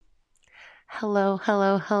Hello,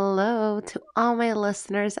 hello, hello to all my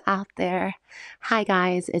listeners out there. Hi,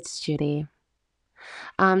 guys, it's Judy.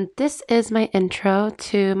 This is my intro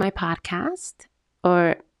to my podcast,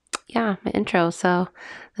 or yeah, my intro. So,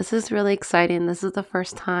 this is really exciting. This is the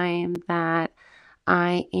first time that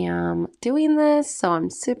I am doing this, so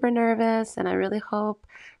I'm super nervous, and I really hope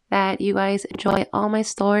that you guys enjoy all my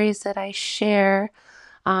stories that I share.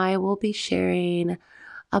 I will be sharing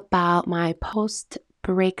about my post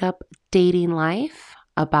breakup dating life,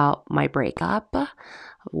 about my breakup,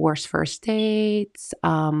 worst first dates,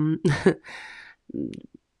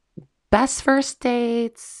 best first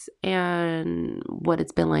dates, and what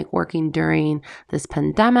it's been like working during this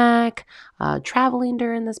pandemic, traveling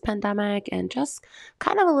during this pandemic, and just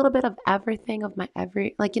kind of a little bit of everything of like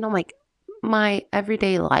my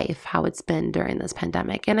everyday life, how it's been during this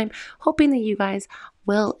pandemic. And I'm hoping that you guys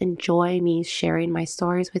will enjoy me sharing my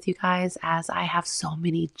stories with you guys, as I have so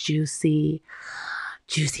many juicy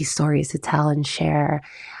stories to tell and share.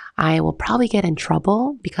 I will probably get in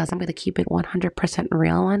trouble because I'm going to keep it 100%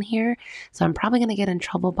 real on here. So I'm probably going to get in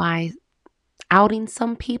trouble by outing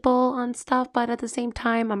some people on stuff, but at the same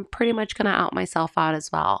time, I'm pretty much going to out myself out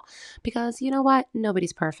as well. Because you know what?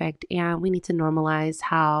 Nobody's perfect, and we need to normalize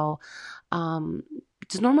um,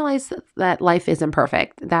 just normalize that life isn't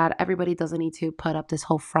perfect, that everybody doesn't need to put up this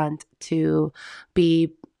whole front to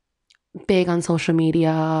be big on social media,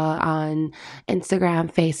 on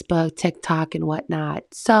Instagram, Facebook, TikTok, and whatnot.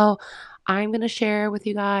 So I'm going to share with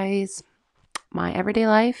you guys my everyday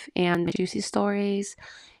life and my juicy stories.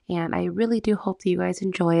 And I really do hope that you guys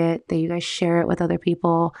enjoy it, that you guys share it with other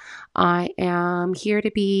people. I am here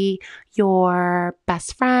to be your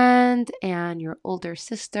best friend and your older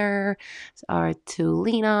sister, or to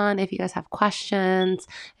lean on if you guys have questions.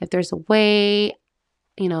 If there's a way,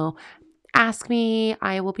 you know, ask me.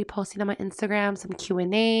 I will be posting on my Instagram some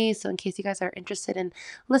Q&A. So in case you guys are interested in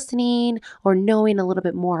listening or knowing a little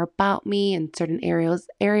bit more about me in certain areas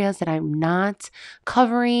that I'm not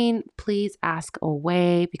covering, please ask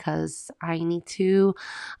away, because I need to,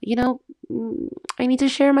 you know, I need to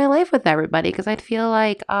share my life with everybody, because I feel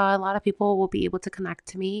like a lot of people will be able to connect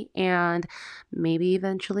to me, and maybe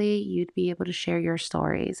eventually you'd be able to share your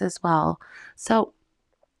stories as well. So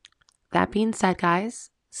that being said, guys,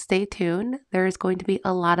 stay tuned. There's going to be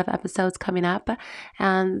a lot of episodes coming up,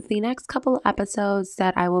 and the next couple of episodes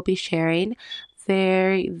that I will be sharing,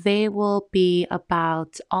 they will be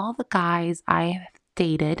about all the guys I have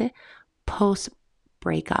dated post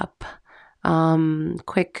breakup.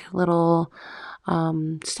 Quick little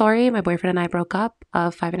story. My boyfriend and I broke up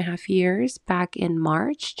of 5.5 years back in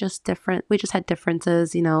March. We just had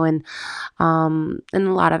differences, in a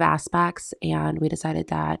lot of aspects, and we decided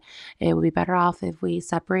that it would be better off if we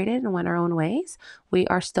separated and went our own ways. We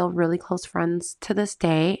are still really close friends to this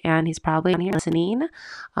day, and he's probably on here listening.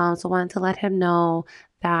 So I wanted to let him know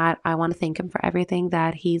that I want to thank him for everything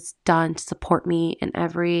that he's done to support me in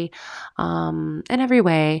every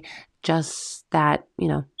way. Just that,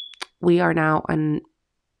 we are now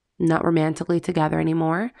not romantically together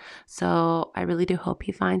anymore. So I really do hope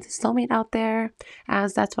he finds his soulmate out there,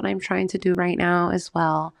 as that's what I'm trying to do right now as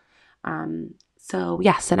well. So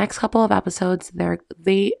yes, the next couple of episodes,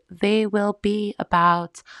 they will be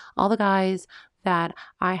about all the guys that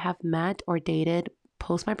I have met or dated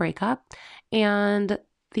post my breakup. And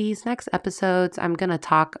these next episodes, I'm gonna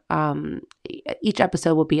talk. Each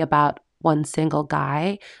episode will be about one single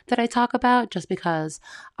guy that I talk about, just because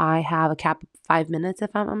I have a cap of 5 minutes,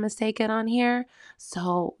 if I'm not mistaken, on here.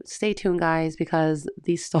 So stay tuned, guys, because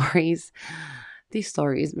these stories,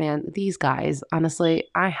 man, these guys, honestly,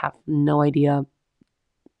 I have no idea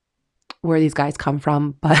where these guys come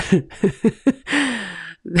from, but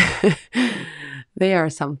they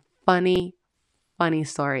are some funny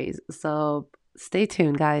stories. So stay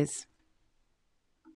tuned, guys.